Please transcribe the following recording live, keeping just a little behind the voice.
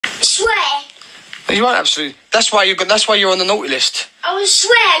Swear. No, you aren't absolutely. That's why you're on the naughty list. I will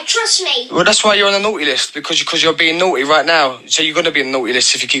swear, trust me. Well, that's why you're on the naughty list, because you're being naughty right now. So you're going to be on the naughty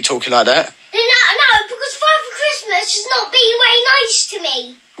list if you keep talking like that. No, because Father Christmas is not being very nice to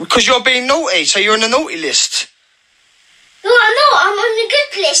me. Because you're being naughty, so you're on the naughty list. No, I'm not. I'm on the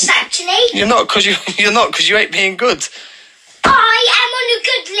good list, actually. You're not, because you ain't being good. I am on the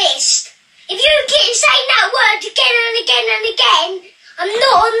good list. If you keep saying that word again and again and again, I'm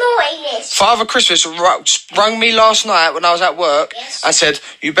not on naughty list. Father Christmas rang me last night when I was at work and said,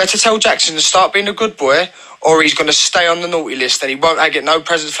 you better tell Jackson to start being a good boy or he's going to stay on the naughty list and he won't get no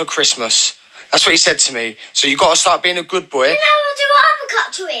presents for Christmas. That's what he said to me. So you got to start being a good boy. Then I will do an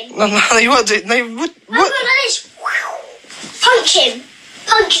uppercut to him. No, you won't do. No, what? I'm going to this. Punch him.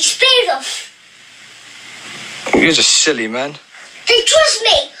 Punch his beard off. You're just silly, man. Hey, trust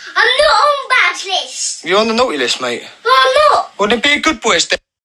me. I'm not on bad list. You're on the naughty list, mate. No, I'm not. Well, then be a good boy.